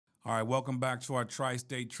All right, welcome back to our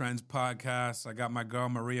Tri-State Trends podcast. I got my girl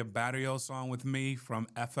Maria Barrios on with me from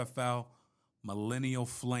FFL Millennial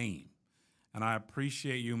Flame. And I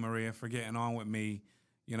appreciate you, Maria, for getting on with me.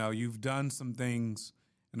 You know, you've done some things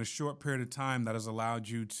in a short period of time that has allowed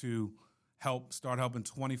you to start helping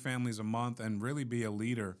 20 families a month and really be a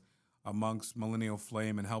leader amongst Millennial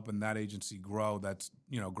Flame and helping that agency grow. That's,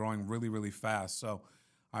 growing really, really fast. So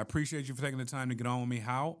I appreciate you for taking the time to get on with me.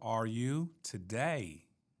 How are you today?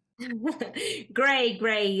 Great,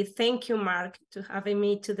 great. Thank you, Mark, to having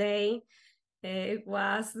me today. It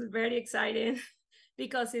was very exciting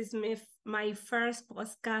because it's my first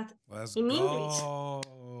podcast Let's in English. go.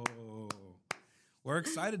 We're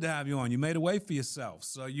excited to have you on. You made a way for yourself.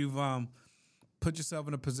 So you've put yourself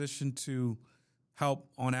in a position to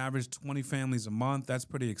help on average 20 families a month. That's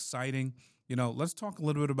pretty exciting. Let's talk a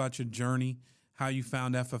little bit about your journey, how you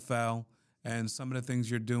found FFL, and some of the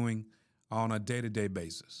things you're doing on a day-to-day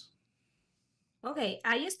basis. Okay,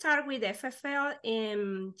 I start with FFL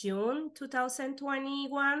in June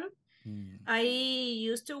 2021. I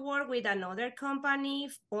used to work with another company,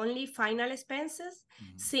 only final expenses,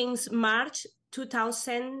 since March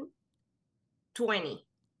 2020.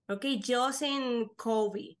 Okay, just in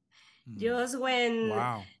COVID. Just when,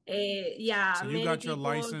 Wow. So you many got your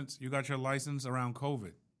people. license. You got your license around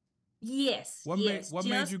COVID. Yes, What yes.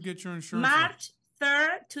 made you get your insurance? March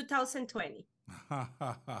 3rd, 2020.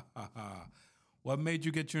 What made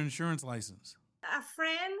you get your insurance license? A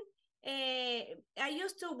friend, I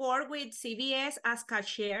used to work with CVS as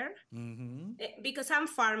cashier because I'm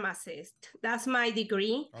pharmacist. That's my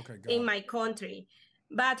degree in my country.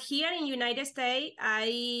 But here in United States,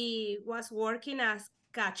 I was working as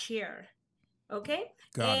cashier. Okay.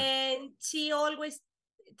 Got it. And she always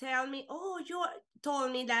tell me, oh,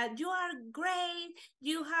 told me that you are great,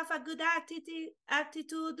 you have a good attitude,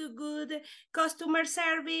 good customer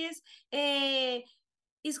service.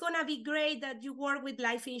 It's gonna be great that you work with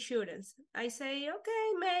life insurance. I say,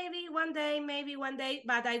 okay, maybe one day,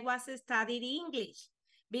 but I was studying English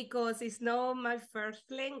because it's not my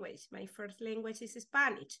first language. My first language is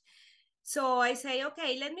Spanish. So I say,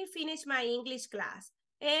 okay, let me finish my English class.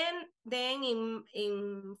 And then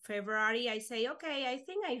in February, I say, okay, I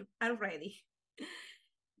think I'm ready.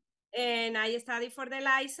 And I studied for the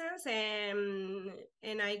license,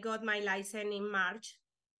 and I got my license in March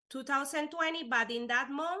 2020. But in that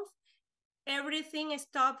month, everything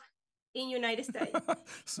stopped in United States.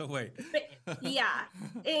 So wait. Yeah.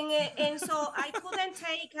 And so I couldn't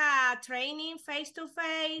take a training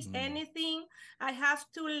face-to-face, anything. I have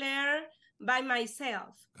to learn by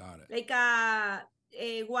myself. Got it. Like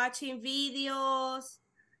watching videos,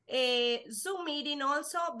 Zoom meeting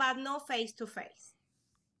also, but no face-to-face.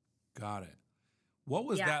 Got it. What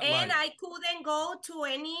was Yeah, that and like? I couldn't go to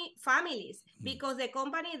any families because the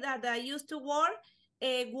company that I used to work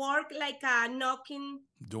like a knocking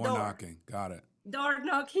Door knocking. Got it. door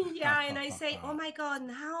knocking. Yeah, and I say, oh my God,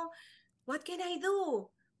 now what can I do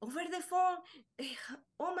over the phone?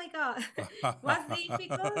 Oh my God, was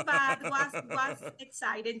difficult, but was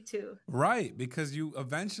exciting too. Right, because you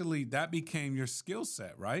eventually that became your skill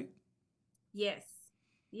set, right? Yes,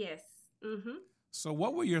 yes. Mm-hmm. So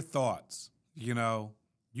what were your thoughts? You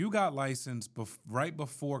got licensed right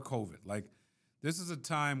before COVID. Like, this is a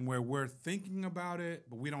time where we're thinking about it,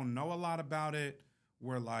 but we don't know a lot about it.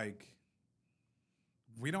 We're like,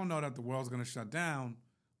 we don't know that the world's going to shut down.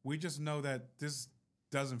 We just know that this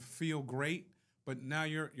doesn't feel great, but now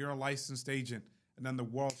you're a licensed agent, and then the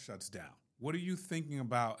world shuts down. What are you thinking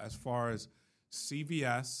about as far as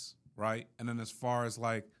CVS, right? And then as far as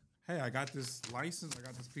like, hey, I got this license, I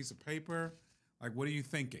got this piece of paper. Like, what are you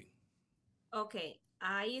thinking? Okay,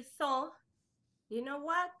 I thought, you know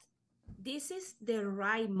what? This is the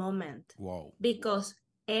right moment. Whoa. Because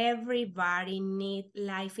everybody need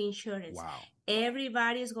life insurance. Wow.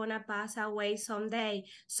 Everybody's gonna pass away someday.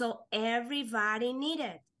 So everybody need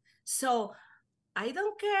it. So I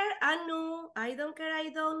don't care. I don't care. I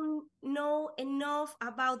don't know enough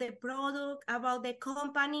about the product, about the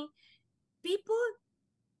company. People,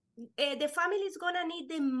 the family is gonna need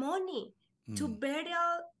the money to bury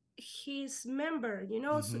his member,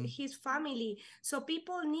 his family. So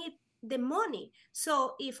people need the money.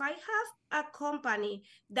 So if I have a company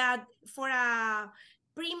that for a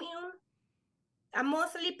premium, a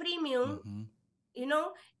monthly premium,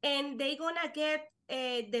 and they gonna get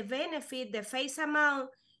the benefit, the face amount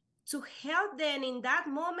to help them in that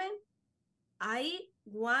moment, I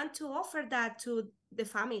want to offer that to the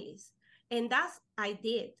families. And that's I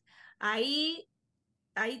did. I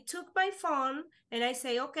I took my phone and I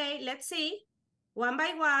say, okay, let's see, one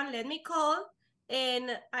by one, let me call.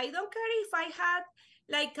 And I don't care if I had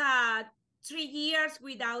like 3 years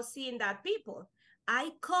without seeing that people.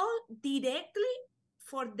 I called directly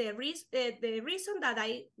for the reason that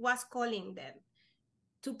I was calling them,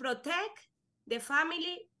 to protect the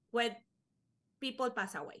family when people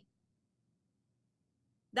pass away.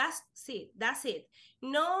 That's it.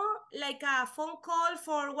 No, like a phone call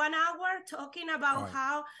for 1 hour talking about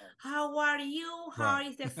how are you, how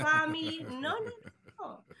is the family. No.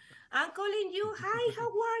 I'm calling you, hi, how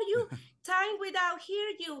are you? Time without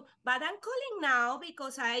hear you. But I'm calling now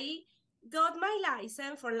because I got my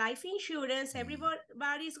license for life insurance.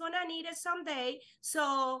 Everybody's gonna need it someday.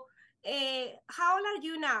 So how old are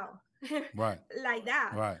you now? Right. Like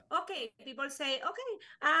that. Right. Okay, people say, okay,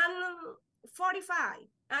 I'm 45,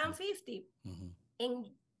 I'm 50. Mm-hmm.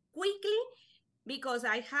 And quickly, because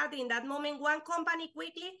I had in that moment one company,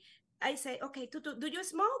 quickly, I say, okay, Tutu, do you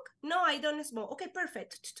smoke? No, I don't smoke. Okay,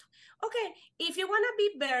 perfect. Okay, if you want to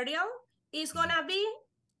be burial, it's going to be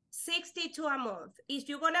 62 a month. If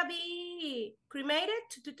you're going to be cremated,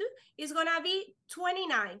 it's going to be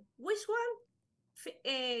 29. Which one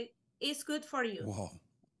is good for you? Whoa.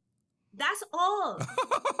 That's all.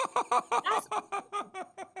 That's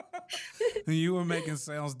You were making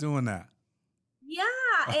sales doing that. Yeah,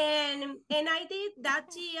 and I did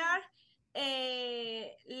that year,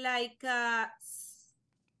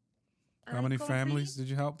 How many families did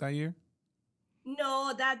you help that year?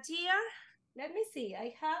 No, that year, let me see.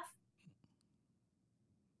 I have.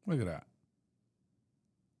 Look at that.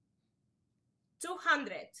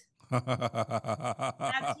 200.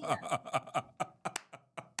 That year.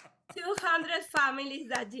 200 families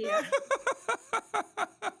that year.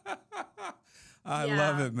 I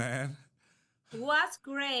love it, man. Was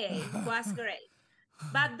great.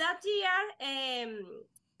 But that year,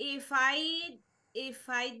 if I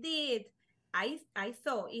did, I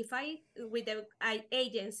thought if I with the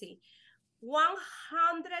agency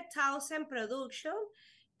 100,000 production,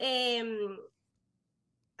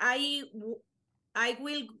 I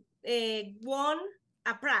will won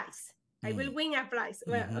a prize. I will win a prize.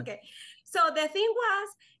 Well, okay. So the thing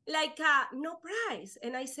was like no prize,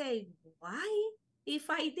 and I say, why? If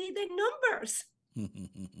I did the numbers.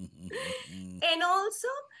 And also,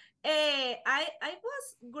 I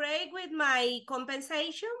was great with my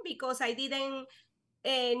compensation because I didn't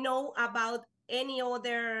know about any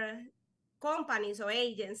other companies or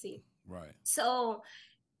agency. Right. So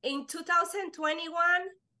in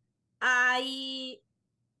 2021, I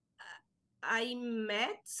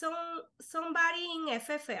met somebody in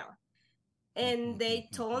FFL, and they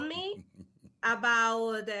told me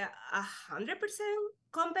about 100%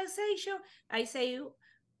 compensation. I say,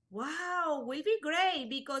 wow, will be great,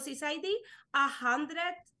 because it's I did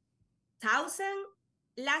 100,000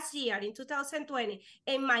 last year in 2020,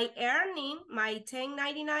 and my earning, my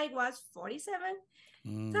 1099 was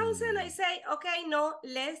 47,000. I say, okay, no,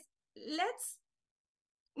 let's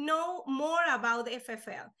know more about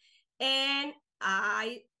FFL, and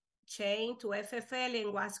I changed to FFL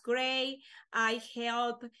and was great. I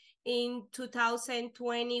helped in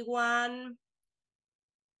 2021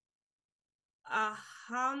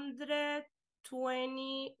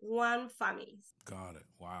 121 families. Got it.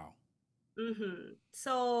 Wow.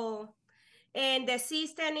 So, and the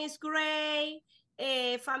system is great.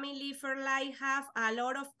 Family for Life have a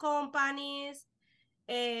lot of companies,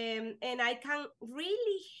 and I can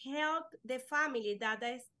really help the family. That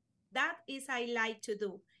is I like to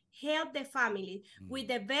do. Help the family with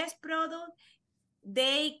the best product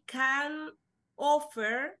they can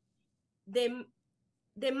offer, the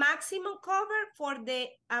maximum cover for the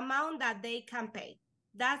amount that they can pay.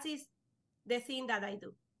 That is the thing that I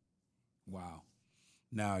do. Wow.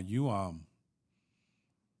 Now you I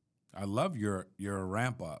love your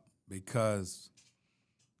ramp up, because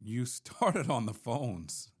you started on the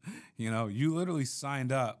phones. You literally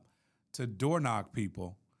signed up to door knock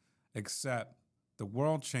people, except the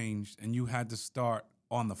world changed and you had to start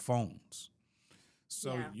on the phones.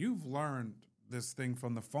 So you've learned this thing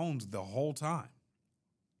from the phones the whole time.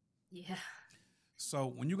 Yeah. So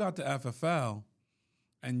when you got to FFL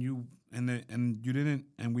and you didn't,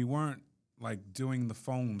 and we weren't like doing the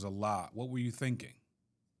phones a lot, what were you thinking?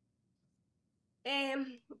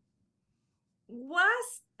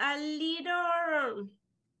 Was a little.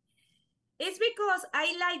 It's because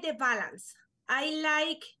I like the balance. I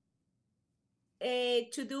like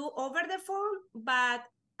to do over the phone, but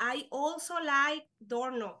I also like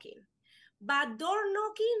door knocking. But door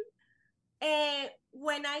knocking,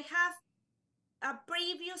 when I have a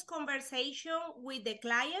previous conversation with the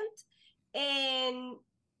client and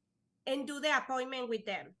do the appointment with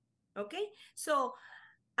them. Okay, so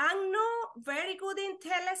I'm not very good in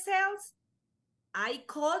telesales, I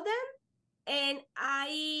call them and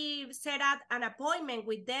I set up an appointment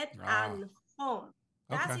with them and home.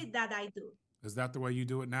 That's Okay. it that I do. Is that the way you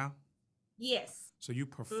do it now? Yes. So you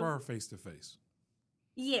prefer face-to-face?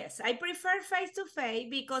 Yes, I prefer face-to-face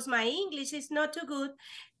because my English is not too good,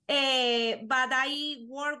 but I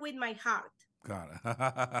work with my heart. Got it.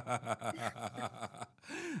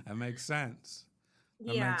 That makes sense. That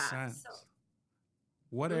makes Yeah, sense. so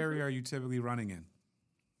What area are you typically running in?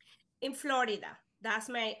 in Florida, that's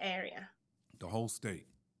my area. The whole state?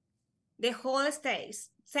 The whole states.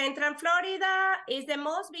 Central Florida is the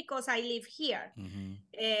most because I live here. Mm-hmm.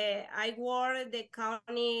 I work the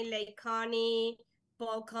county, Lake County,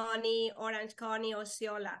 Polk County, Orange County,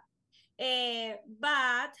 Osceola.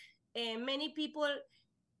 But many people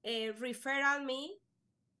refer me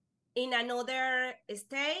in another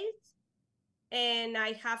state, and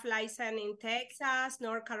I have license in Texas,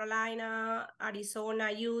 North Carolina,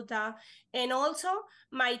 Arizona, Utah, and also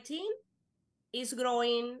my team is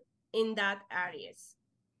growing in that areas.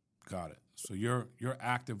 Got it. So you're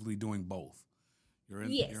actively doing both. You're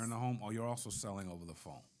in Yes. the home, or you're also selling over the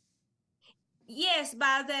phone. Yes,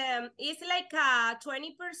 but it's like a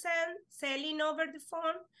 20% selling over the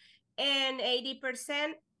phone and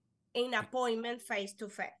 80% in appointment face to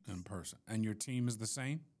face. In person. And your team is the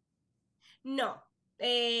same? No,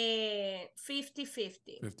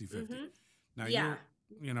 50-50. 50-50. Mm-hmm. Now yeah.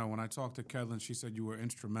 when I talked to Kedlin, she said you were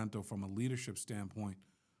instrumental from a leadership standpoint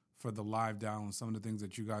for the live dial and some of the things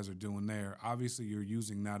that you guys are doing there. Obviously, you're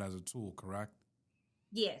using that as a tool, correct?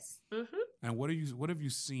 Yes. Mm-hmm. And what have you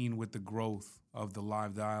seen with the growth of the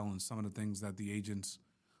live dial and some of the things that the agents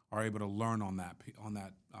are able to learn on that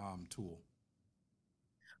tool?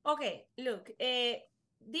 Okay, look,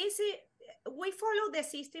 this is we follow the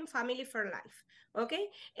system Family for Life. Okay,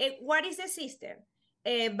 what is the system?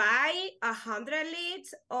 Buy 100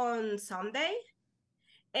 leads on Sunday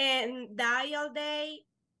and dial day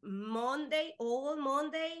Monday, all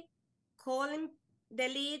Monday, calling the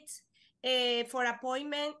leads for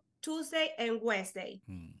appointment Tuesday and Wednesday.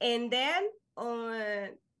 And then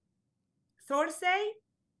on Thursday,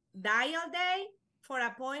 dial day for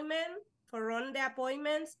appointment, for run the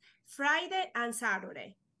appointments Friday and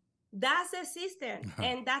Saturday. That's the system,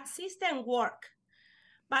 and that system work.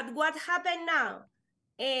 But what happened now?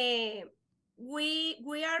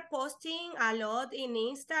 We are posting a lot in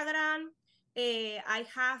Instagram. I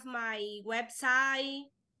have my website.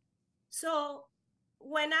 So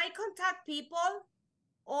when I contact people,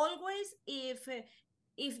 always if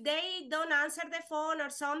they don't answer the phone or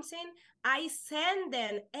something, I send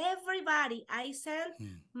them everybody. I send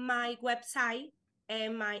my website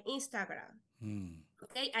and my Instagram.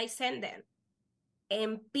 Okay, I send them,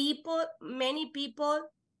 and many people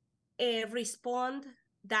respond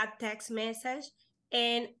that text message,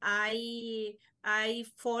 and I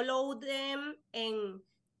follow them, and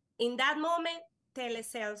in that moment,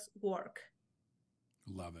 telesales work.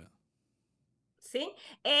 Love it. See,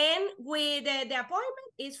 and with the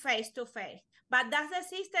appointment is face to face, but that's the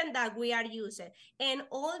system that we are using. And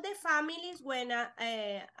all the families, when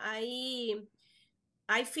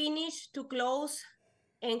I finish to close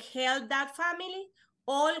and help that family,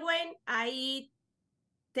 all when I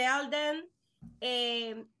tell them,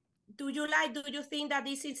 do you think that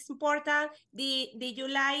this is important? Did you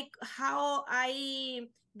like how I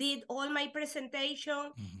did all my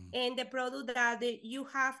presentation and the product that you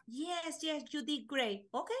have? Yes, you did great.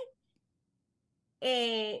 Okay.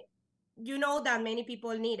 You know that many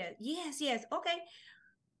people need it. Yes, okay.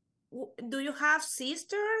 Do you have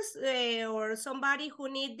sisters or somebody who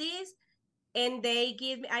need this? And they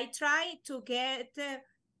give me, I try to get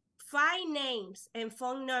 5 names and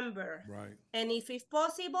phone number. Right. And if it's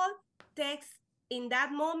possible, text in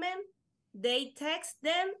that moment, they text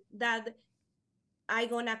them that I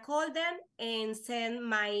gonna call them and send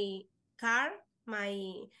my card,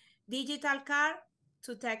 my digital card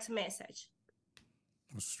to text message.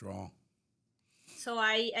 That's strong. So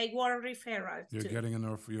I work referrals You're too. getting in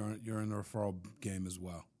you're in the referral game as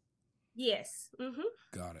well. Yes. Mm-hmm.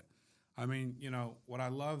 Got it. I mean, what I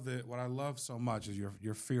love so much is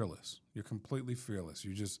you're fearless. You're completely fearless.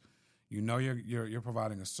 You're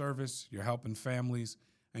providing a service. You're helping families,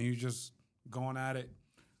 and you're just going at it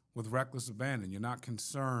with reckless abandon. You're not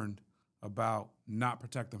concerned about not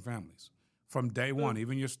protecting families from day one.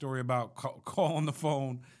 Even your story about calling the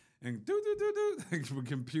phone and for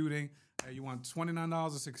computing. Hey, you want $29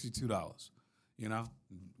 or $62?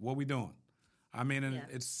 What we doing? I mean, and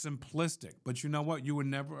it's simplistic, but you know what? You were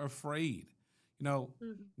never afraid.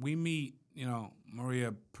 We meet,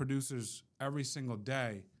 Maria, producers every single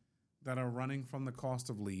day that are running from the cost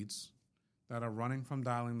of leads, that are running from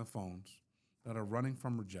dialing the phones, that are running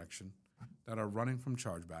from rejection, that are running from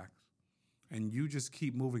chargebacks, and you just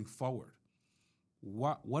keep moving forward.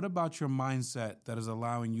 What about your mindset that is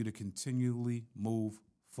allowing you to continually move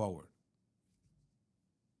forward?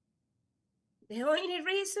 The only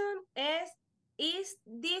reason is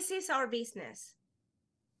this is our business.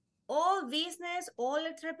 All business, all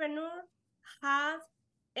entrepreneur have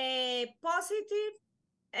a positive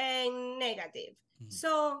and negative.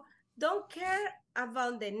 So don't care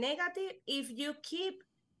about the negative if you keep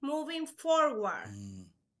moving forward.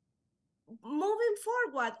 Moving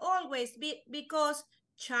forward always, because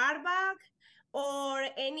chargeback or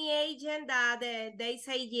any agent that they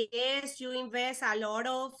say yes, you invest a lot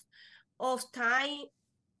of time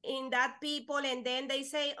in that people, and then they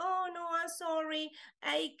say, oh no, I'm sorry,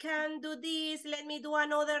 I can't do this, let me do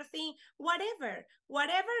another thing. Whatever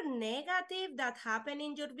negative that happened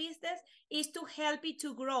in your business is to help you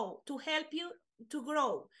to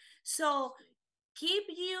grow. So keep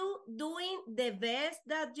you doing the best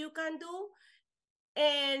that you can do,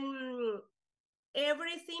 and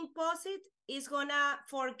everything positive is gonna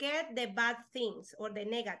forget the bad things or the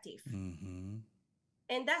negative.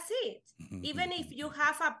 And that's it. Even if you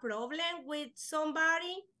have a problem with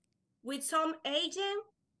somebody, with some agent,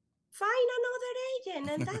 find another agent,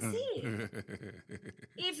 and that's it.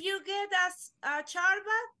 If you get a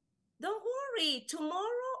chargeback, don't worry.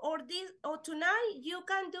 Tomorrow or tonight, you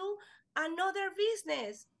can do another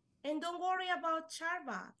business, and don't worry about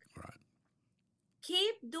chargeback. Right.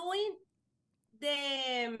 Keep doing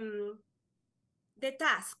the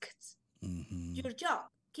tasks, your job.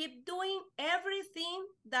 Keep doing everything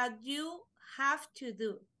that you have to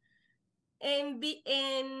do, and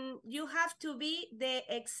you have to be the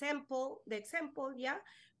example, yeah,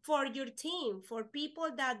 for your team, for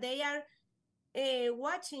people that they are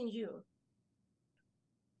watching you.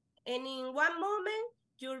 And in one moment,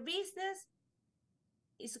 your business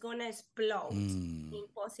is gonna explode in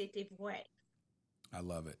positive way. I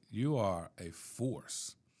love it. You are a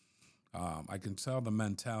force. I can tell the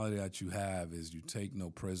mentality that you have is you take no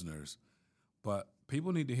prisoners, but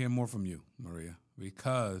people need to hear more from you, Maria,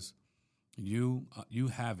 because you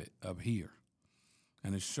have it up here,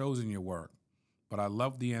 and it shows in your work. But I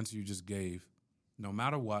love the answer you just gave. No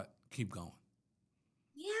matter what, keep going.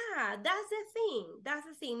 Yeah, that's the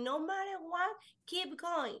thing. No matter what, keep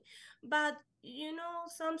going. But you know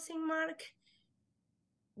something, Mark?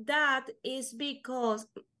 That is because,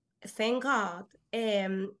 thank God,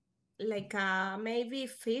 like maybe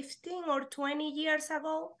 15 or 20 years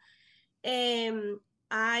ago,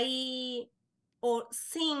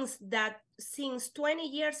 since 20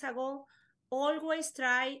 years ago, always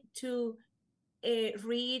try to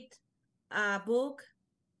read a book,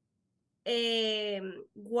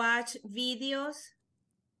 watch videos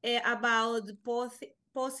about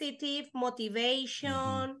positive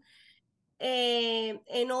motivation,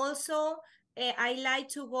 and also I like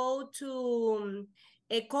to go to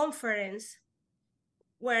a conference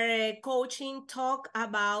where coaching talk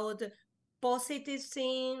about positive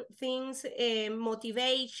things,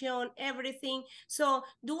 motivation, everything. So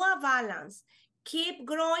do a balance. Keep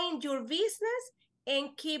growing your business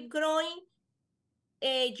and keep growing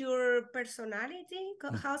your personality.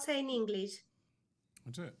 How say in English?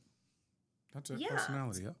 That's it. Yeah.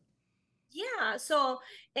 Personality, yeah. Yeah, so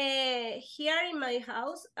here in my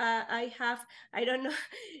house, I have, I don't know,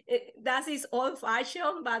 that is old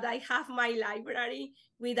fashioned, but I have my library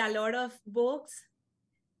with a lot of books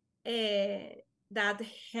that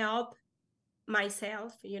help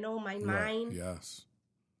myself, my mind. Yes.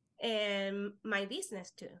 And my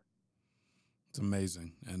business too. It's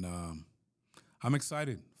amazing. And I'm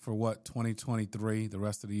excited for what 2023, the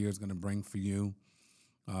rest of the year, is going to bring for you.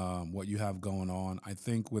 What you have going on. I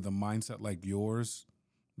think with a mindset like yours,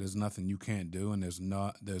 there's nothing you can't do, and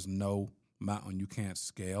there's no mountain you can't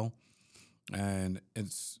scale. And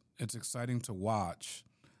it's exciting to watch.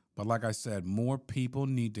 But like I said, more people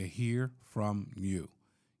need to hear from you.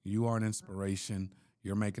 You are an inspiration.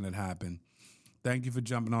 You're making it happen. Thank you for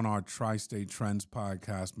jumping on our Tri-State Trends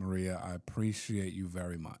podcast, Maria. I appreciate you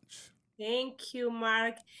very much. Thank you,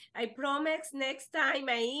 Mark. I promise next time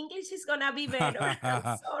my English is gonna be better.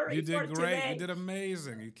 I'm sorry. You did for great. Today. You did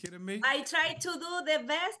amazing. Are you kidding me? I try to do the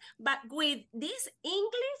best, but with this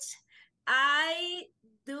English, I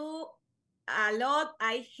do a lot.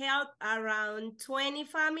 I help around 20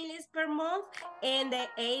 families per month, and the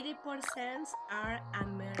 80% are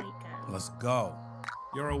American. Let's go.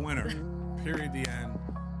 You're a winner. Period. The end.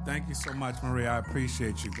 Thank you so much, Maria. I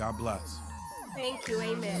appreciate you. God bless. Thank you.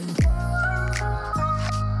 Amen.